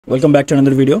welcome back to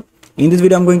another video. In this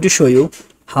video I'm going to show you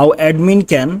how admin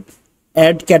can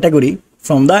add category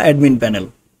from the admin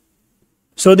panel.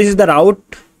 So this is the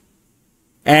route,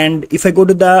 and if I go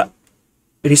to the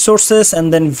resources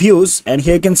and then views, and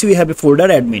here you can see we have a folder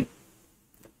admin,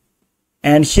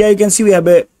 and here you can see we have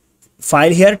a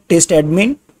file here,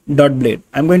 testadmin.blade.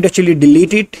 I'm going to actually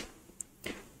delete it.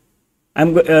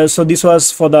 So this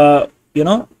was for the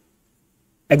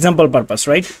example purpose,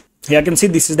 right? Here you can see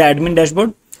this is the admin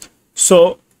dashboard.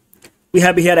 So we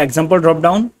have here example drop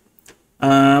down.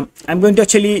 I'm going to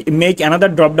actually make another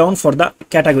drop down for the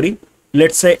category.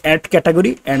 Let's say add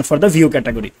category, and for the view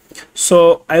category.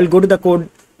 So I will go to the code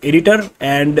editor,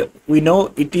 and we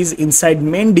know it is inside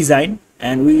main design,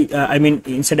 and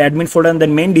inside admin folder and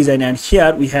then main design. And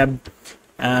here we have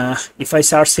if I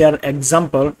search here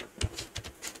example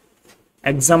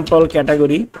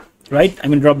category, right?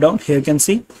 Drop down. Here you can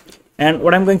see, and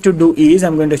what I'm going to do is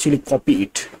I'm going to actually copy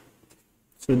it.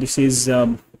 So this is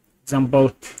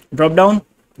example drop down,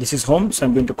 this is home, so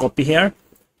I'm going to copy here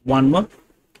one more,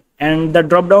 and the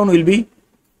drop down will be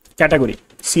category,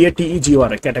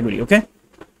 category, category. Okay,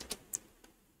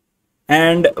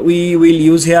 and we will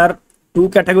use here two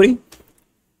category,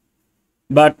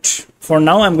 but for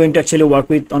now I'm going to actually work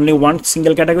with only one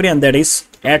single category, and that is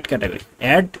add category,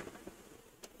 add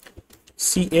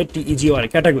category,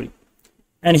 category.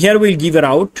 And here we'll give a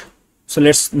route. So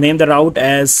let's name the route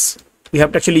as, we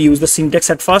have to actually use the syntax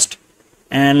at first,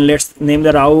 and let's name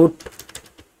the route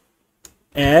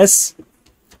as,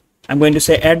 I'm going to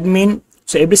say admin.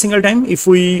 So every single time if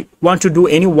we want to do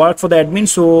any work for the admin,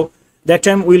 so that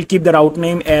time we'll keep the route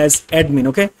name as admin.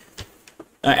 Okay,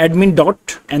 admin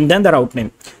dot and then the route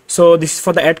name. So this is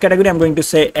for the add category. I'm going to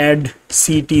say add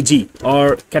ctg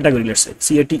or category, let's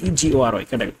say category,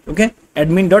 category. Okay,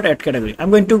 admin dot add category.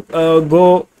 I'm going to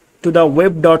go to the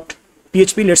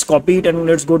web.php. Let's copy it and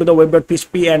let's go to the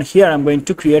web.php, and here I'm going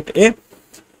to create a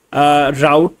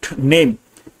route name,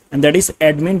 and that is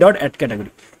admin dot add category.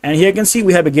 And here you can see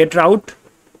we have a get route,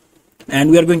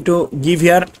 and we are going to give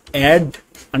here add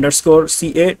underscore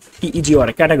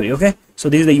category, category. Okay, so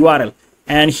this is the URL,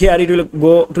 and here it will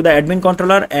go to the admin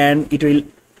controller, and it will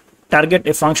target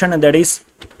a function, and that is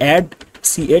add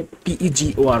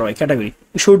category, category.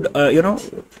 You should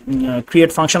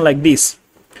create function like this.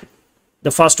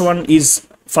 The first one is,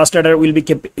 first letter will be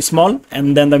small,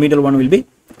 and then the middle one will be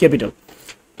capital.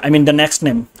 The next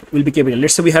name will be capital.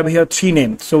 Let's say we have here three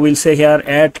names, so we'll say here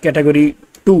add category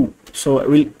 2, so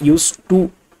we'll use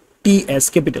 2t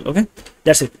as capital. Okay,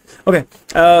 that's it. Okay,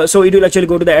 so it will actually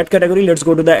go to the add category. Let's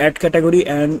go to the add category,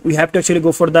 and we have to actually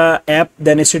go for the app,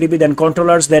 then HTTP, then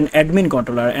controllers, then admin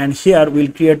controller, and here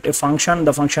we'll create a function.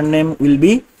 The function name will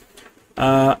be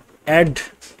add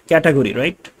category,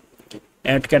 right?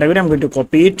 Add category. I'm going to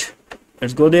copy it.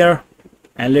 Let's go there,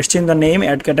 and let's change the name,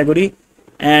 add category,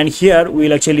 and here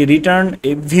we'll actually return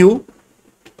a view,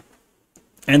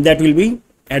 and that will be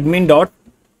admin dot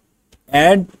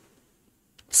add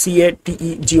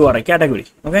category, category.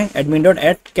 Okay, admin dot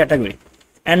add category.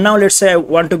 And now let's say I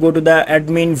want to go to the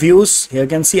admin views. Here you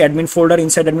can see admin folder.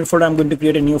 Inside admin folder I'm going to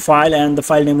create a new file, and the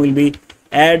file name will be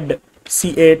add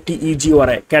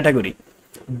category, category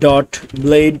dot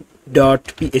blade dot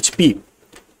php.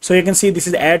 So you can see this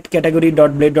is add category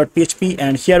dot blade dot php,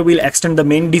 and here we'll extend the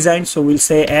main design. So we'll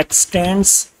say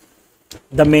extends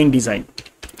the main design.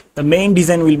 The main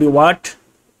design will be what?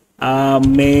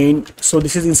 Main. So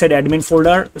this is inside admin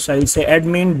folder, so I will say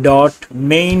admin dot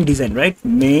main design, right?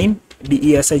 Main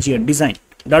design design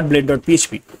dot blade dot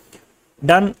php.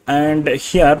 Done. And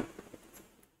here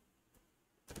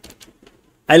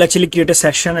I'll actually create a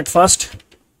section at first,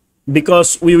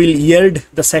 because we will yield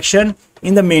the section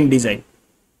in the main design.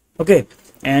 Okay,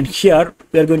 and here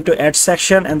we are going to add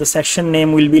section, and the section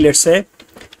name will be, let's say,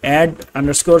 add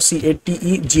underscore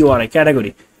category,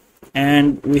 category.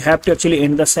 And we have to actually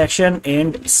end the section,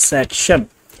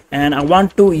 and I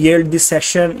want to yield this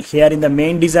section here in the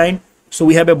main design. So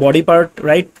we have a body part,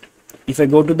 right? If I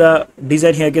go to the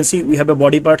design, here you can see we have a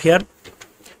body part here.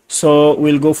 So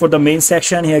we'll go for the main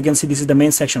section. Here you can see this is the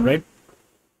main section, right?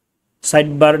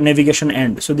 Sidebar navigation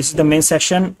end. So this is the main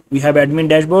section. We have admin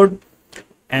dashboard,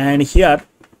 and here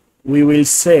we will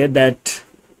say that,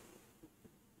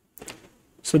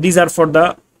 so these are for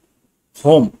the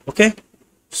home. Okay,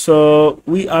 so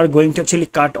we are going to actually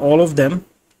cut all of them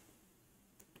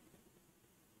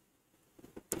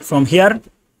from here.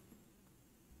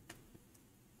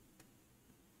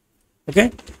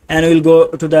 Okay, and we'll go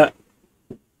to the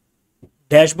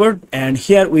dashboard, and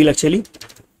here we'll actually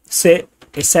say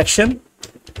a section,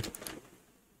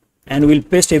 and we'll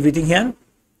paste everything here,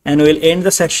 and we'll end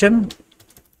the section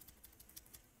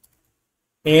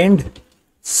end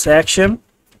section,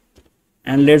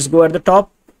 and let's go at the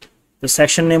top. The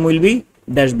section name will be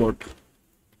dashboard,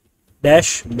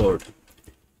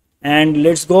 and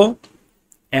let's go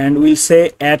and we'll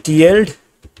say at yield.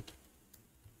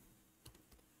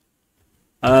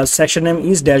 Section name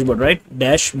is dashboard, right?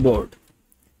 Dashboard.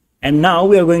 And now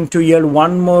we are going to yield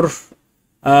one more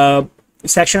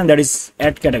section, that is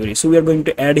add category. So we are going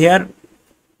to add here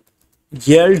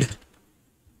yield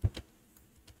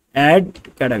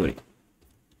add category.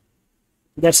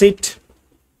 That's it.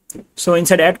 So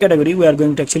inside add category, we are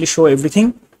going to actually show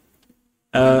everything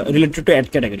related to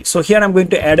add category. So here I'm going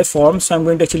to add a form. So I'm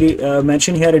going to actually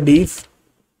mention here a div,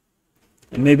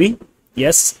 maybe,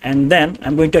 yes, and then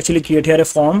I'm going to actually create here a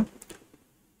form.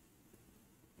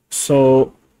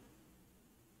 So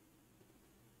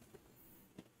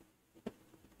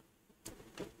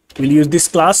we'll use this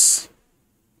class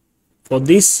for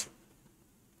this.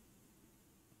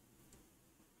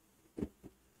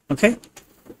 Okay,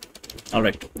 all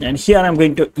right, and here I'm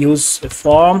going to use a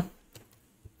form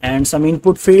and some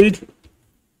input field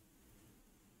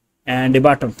and a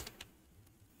button,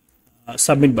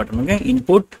 submit button. Okay,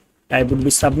 input type would be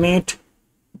submit,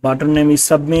 button name is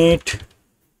submit,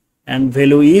 and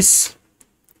value is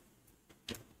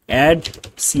add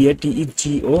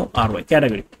category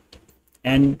category,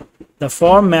 and the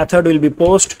form method will be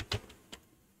post,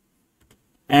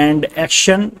 and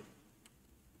action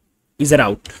is a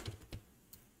route.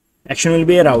 Action will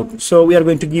be a route. So we are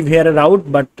going to give here a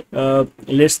route, but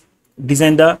let's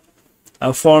design the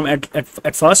form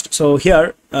at first. So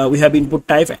here we have input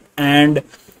type, and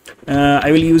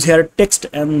I will use here text,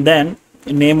 and then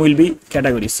name will be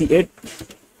category, category,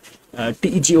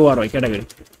 category,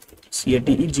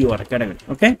 category.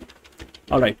 Okay,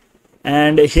 all right,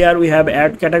 and here we have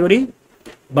add category,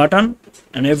 button,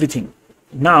 and everything.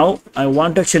 Now I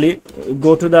want to actually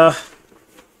go to the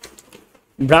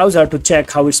browser to check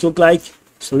how it's look like.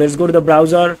 So let's go to the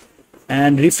browser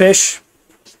and refresh.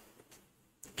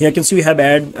 Here you can see we have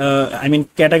add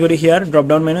category here, drop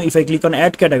down menu. If I click on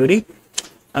add category,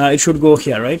 it should go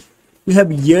here, right? We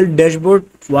have yield dashboard.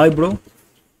 Why, bro?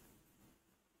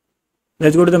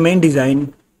 Let's go to the main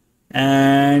design,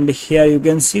 and here you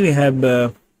can see we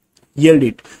have yield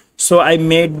it. So I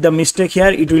made the mistake here.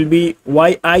 It will be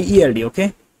yield.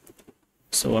 Okay,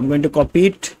 so I'm going to copy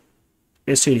it,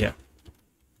 paste it here,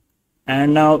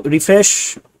 and now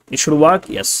refresh. It should work.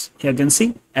 Yes, here you can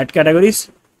see add categories.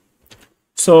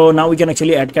 So now we can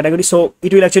actually add category. So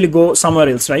it will actually go somewhere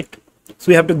else, right? So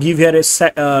we have to give here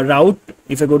a route.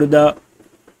 If I go to the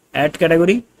add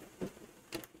category,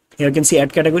 here you can see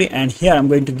add category, and here I'm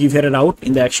going to give here a route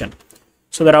in the action.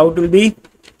 So the route will be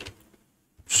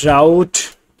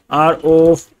route,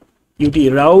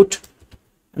 route,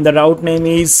 and the route name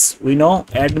is, we know,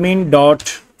 admin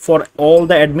dot. For all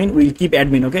the admin, we'll keep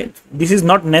admin. Okay, this is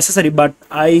not necessary, but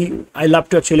I love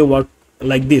to actually work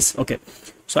like this. Okay,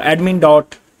 so admin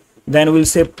dot, then we'll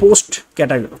say post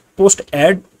category, post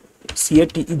add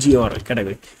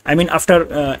category. I mean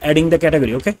after adding the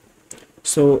category. Okay,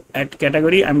 so add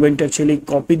category, I'm going to actually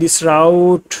copy this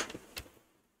route,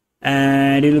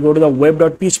 and it will go to the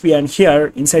web.php, and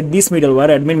here inside this middleware,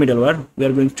 admin middleware, we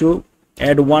are going to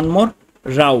add one more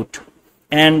route,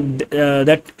 and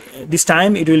that this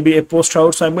time it will be a post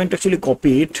route. So I'm going to actually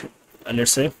copy it,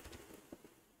 let's say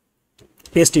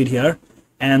paste it here,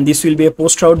 and this will be a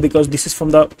post route because this is from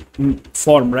the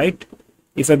form, right?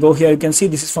 If I go here, you can see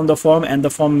this is from the form, and the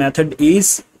form method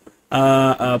is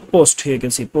post. Here you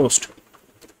can see post.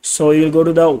 So you will go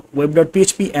to the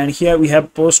web.php, and here we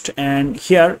have post, and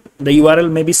here the URL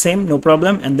may be same, no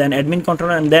problem, and then admin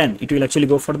controller, and then it will actually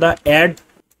go for the add,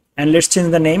 and let's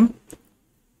change the name,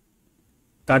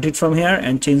 cut it from here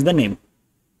and change the name.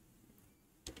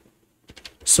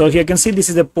 So here you can see this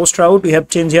is a post route. We have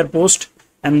changed here post,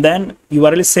 and then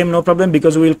URL is same, no problem,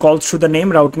 because we will call through the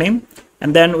name, route name,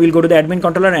 and then we'll go to the admin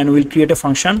controller and we'll create a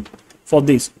function for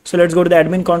this. So let's go to the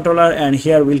admin controller, and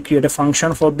here we'll create a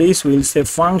function for this. We'll say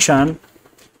function,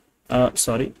 then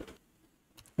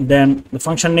the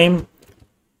function name,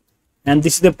 and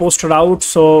this is the post route.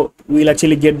 So we'll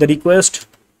actually get the request.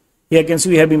 Here you can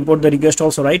see we have import the request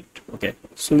also, right? Okay,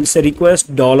 so we'll say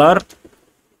request dollar,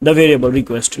 the variable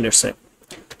request, let's say.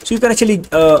 So you can actually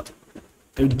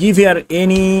give here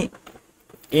any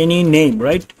name,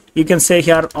 right? You can say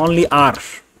here only R,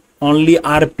 only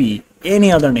RP,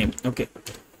 any other name. Okay,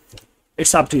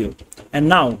 it's up to you. And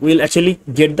now we'll actually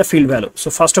get the field value. So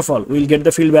first of all, we'll get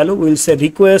the field value. We'll say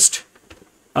request.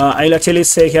 I'll actually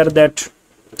say here that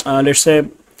let's say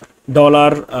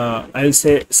dollar, I'll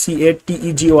say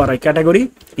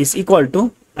category is equal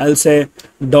to, I'll say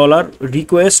dollar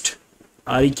request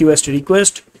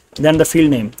request, then the field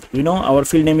name. You know our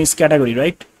field name is category,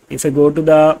 right? If I go to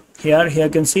the here you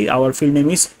can see our field name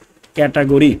is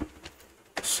category.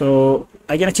 So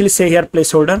I can actually say here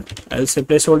placeholder. I'll say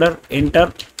placeholder,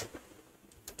 enter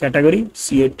category,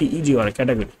 category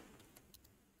category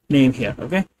name here.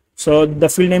 Okay, so the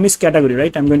field name is category,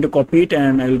 right? I'm going to copy it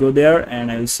and I will go there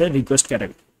and I will say request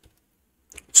category.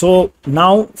 So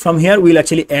now from here we'll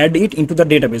actually add it into the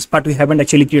database, but we haven't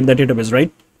actually created the database,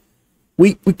 right?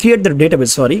 We create the database,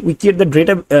 sorry, we create the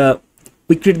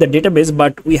database,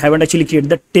 but we haven't actually created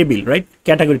the table, right?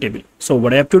 Category table. So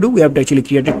what I have to do, we have to actually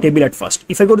create a table at first.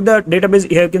 If I go to the database,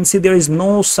 here you can see there is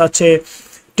no such a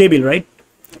table, right?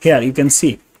 Here you can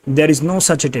see there is no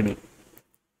such a table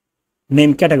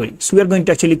name category. So we are going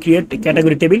to actually create a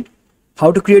category table.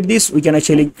 How to create this? We can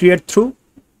actually create through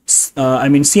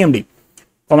CMD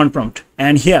command prompt,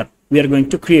 and here we are going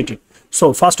to create it.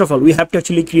 So first of all, we have to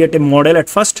actually create a model at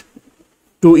first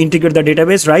to integrate the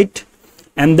database, right?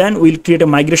 And then we'll create a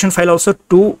migration file also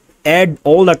to add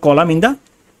all the column in the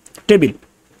table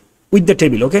with the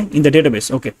table, okay, in the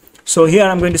database. Okay, so here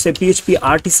I'm going to say PHP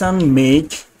artisan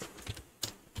make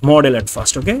model at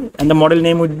first, okay, and the model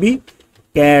name would be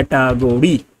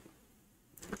category,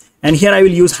 and here I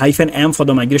will use -m for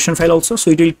the migration file also,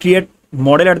 so it will create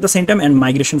model at the same time and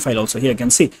migration file also. Here you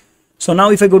can see. So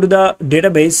now if I go to the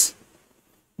database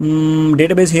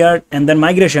here and then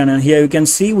migration, and here you can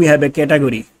see we have a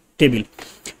category table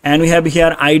and we have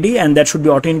here ID, and that should be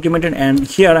auto incremented, and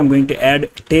here I'm going to add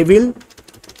table,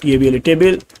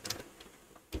 table,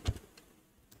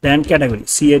 then category,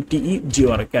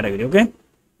 category, okay,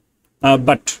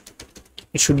 but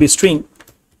it should be string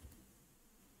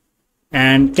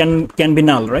and can be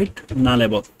null, right?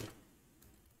 Nullable.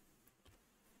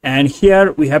 And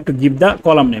here we have to give the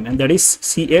column name, and that is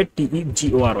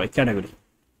category, category.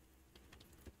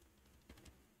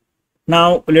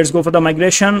 Now let's go for the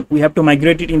migration. We have to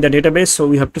migrate it in the database, so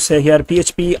we have to say here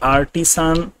PHP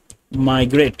artisan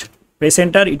migrate. Press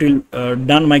enter, it will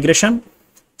done migration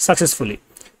successfully.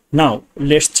 Now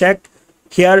let's check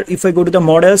here. If I go to the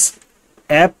models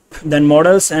app, then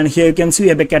models, and here you can see we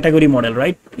have a category model,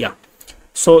 right? Yeah.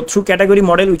 So through category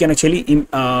model we can actually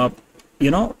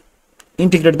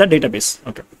integrate the database.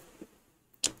 Okay,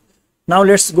 now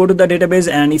let's go to the database,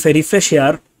 and if I refresh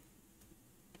here,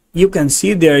 you can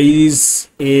see there is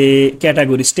a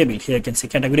categories table. Here you can see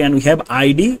category, and we have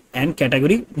ID and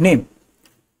category name.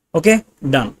 Okay,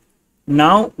 done.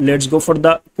 Now let's go for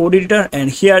the code editor, and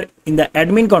here in the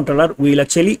admin controller we will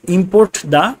actually import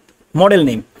the model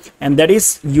name, and that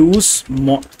is use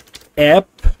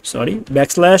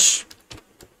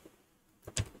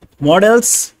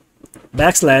models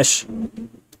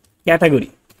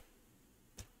category.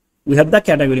 We have the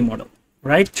category model,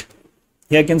 right?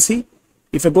 Here you can see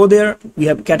if I go there we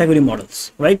have category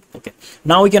models, right? Okay,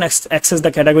 now we can access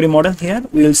the category model. Here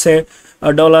we will say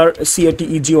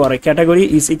 $category category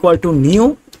is equal to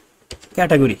new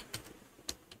category.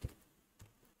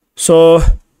 So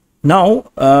now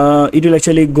it will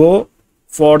actually go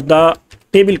for the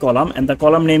table column, and the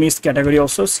column name is category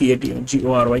also,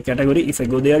 category category. If I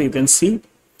go there you can see,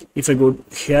 if I go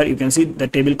here you can see the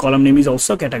table column name is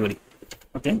also category.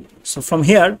 Okay, so from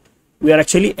here we are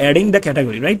actually adding the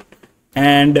category, right?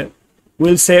 And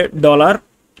we'll say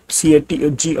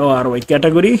 $category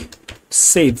category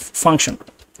save function.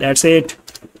 That's it,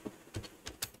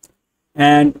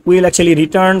 and we'll actually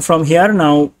return from here.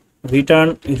 Now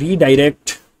return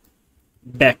redirect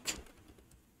back,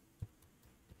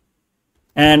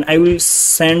 and I will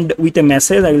send with a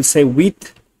message. I will say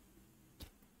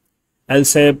I'll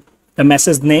say the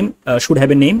message name should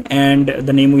have a name, and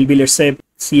the name will be, let's say,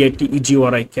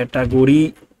 category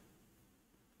category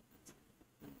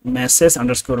message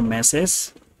underscore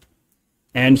message,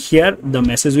 and here the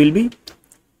message will be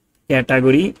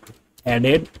category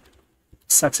added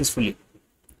successfully.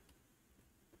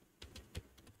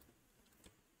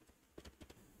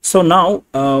 So now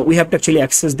we have to actually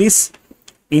access this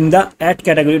in the add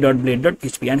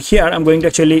category.blade.php, and here I'm going to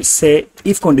actually say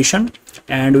if condition,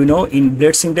 and we know in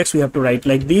Blade syntax we have to write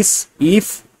like this,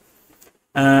 if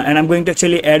and I'm going to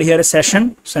actually add here a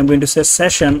session. So I'm going to say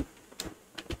session,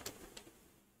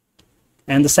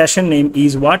 and the session name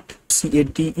is what?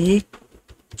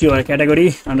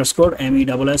 category underscore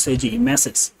message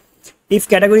message. If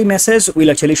category message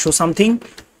will actually show something,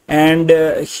 and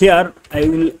here I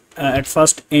will at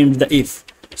first end the if.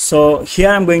 So here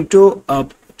I'm going to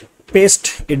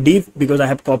paste a div because I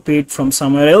have copied from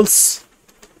somewhere else,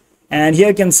 and here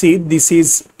you can see this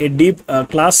is a div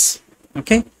class.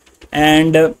 Okay,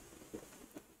 and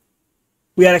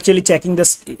we are actually checking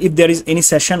this if there is any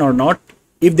session or not.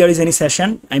 if there is any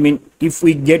session, I mean if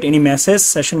we get any message,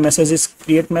 session message is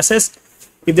create message,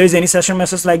 if there is any session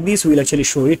message like this, we will actually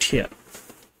show it here.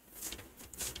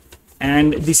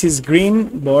 And this is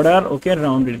green border, okay,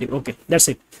 round relative. Okay, that's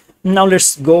it. Now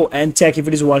let's go and check if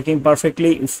it is working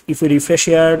perfectly. If we refresh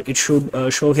here, it should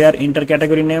show here enter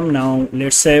category name. Now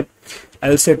let's say I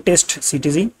will say test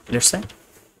CTG, let's say,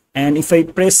 and if I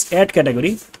press add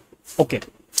category, okay,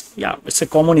 yeah, it's a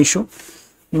common issue.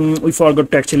 We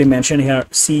forgot to actually mention here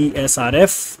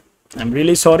CSRF, I'm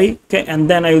really sorry. Okay, and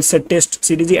then I will say test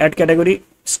CTG add category,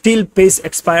 still page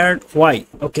expired. Why?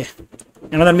 Okay,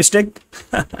 another mistake.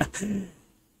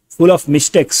 Full of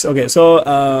mistakes. Okay,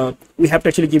 so we have to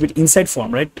actually keep it inside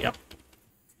form, right? Yeah.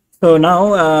 So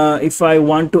now if I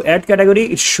want to add category,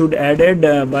 it should added,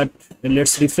 but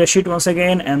let's refresh it once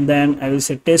again, and then I will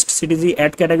say test CTG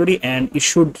add category, and it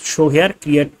should show here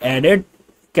create added,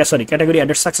 sorry, category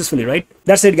added successfully, right?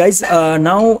 That's it, guys.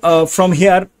 Now from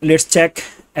here, let's check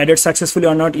added successfully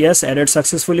or not. Yes, added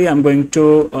successfully. I'm going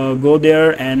to go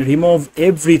there and remove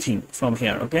everything from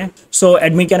here. Okay, so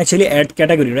admin can actually add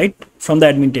category, right, from the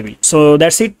admin table. So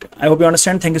that's it. I hope you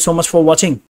understand. Thank you so much for watching.